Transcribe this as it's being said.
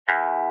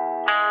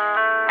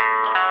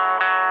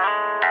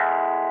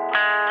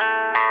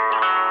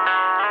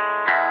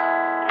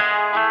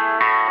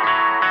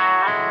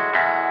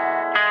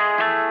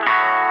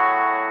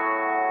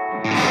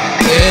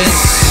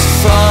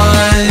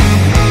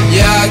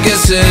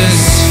guess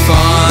it's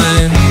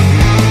fine.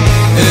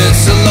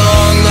 It's a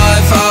long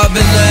life I've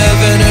been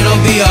living.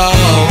 It'll be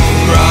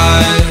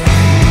alright.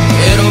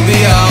 It'll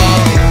be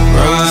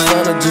alright.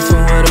 Find a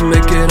different way to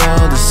make it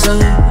all the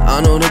same.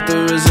 I know that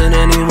there isn't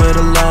any way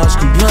to lodge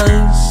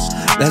complaints.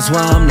 That's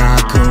why I'm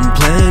not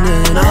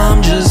complaining.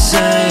 I'm just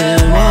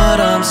saying what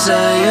I'm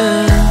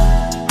saying.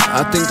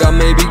 I think I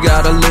maybe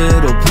got a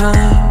little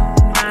pain,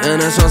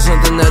 and that's not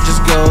something that just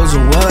goes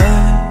away.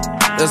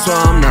 That's why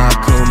I'm not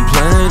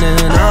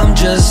complaining. I'm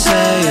just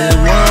saying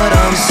what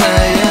I'm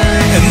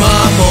saying. Am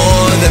I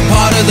more than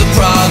part of the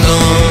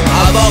problem?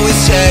 I've always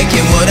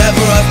taken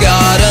whatever I've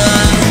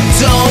gotten.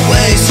 Don't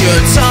waste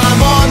your time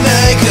on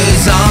me,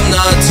 cause I'm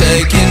not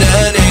taking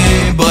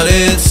any. But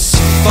it's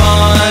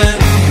fine.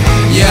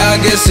 Yeah, I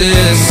guess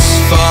it's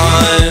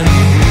fine.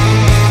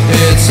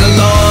 It's a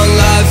long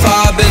life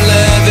I've been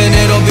living.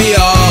 It'll be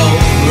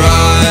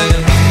alright.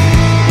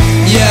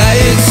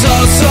 Yeah, it's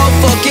all so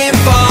fucking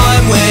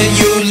fine when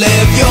you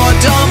live your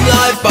dumb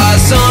life by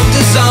some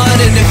design.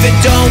 And if it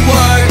don't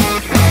work,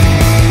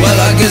 well,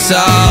 I guess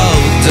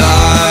I'll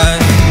die.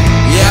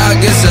 Yeah, I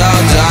guess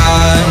I'll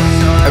die.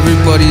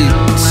 Everybody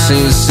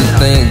seems to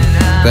think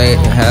they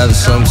have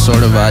some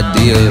sort of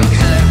idea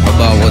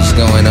about what's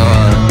going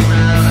on,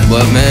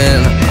 but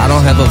man, I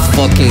don't have a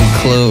fucking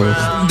clue.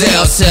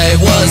 They'll say,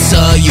 what's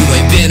up, you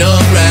ain't been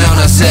around.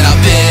 I said,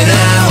 I've been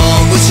at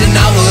home, wishing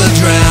I would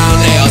drown.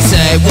 They'll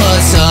say,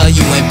 what's up,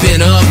 you ain't been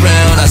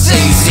around. I say,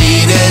 you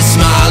see this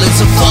smile,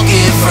 it's a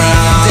fucking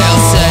frown.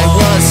 They'll say,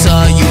 what's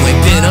up, you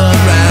ain't been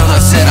around. I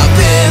said, I've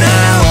been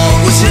at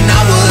home, wishing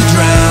I would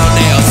drown.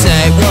 They'll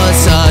say,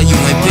 what's up, you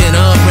ain't been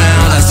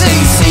around. I say,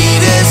 you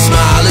see this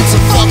smile, it's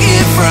a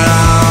fucking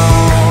frown.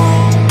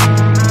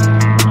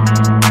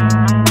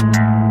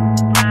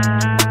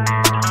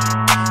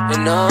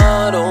 And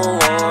I don't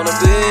wanna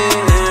be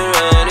here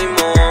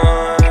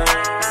anymore,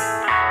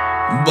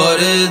 but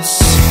it's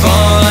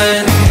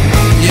fine.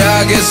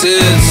 Yeah, I guess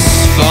it's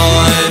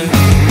fine.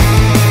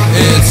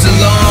 It's a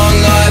long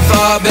life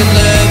I've been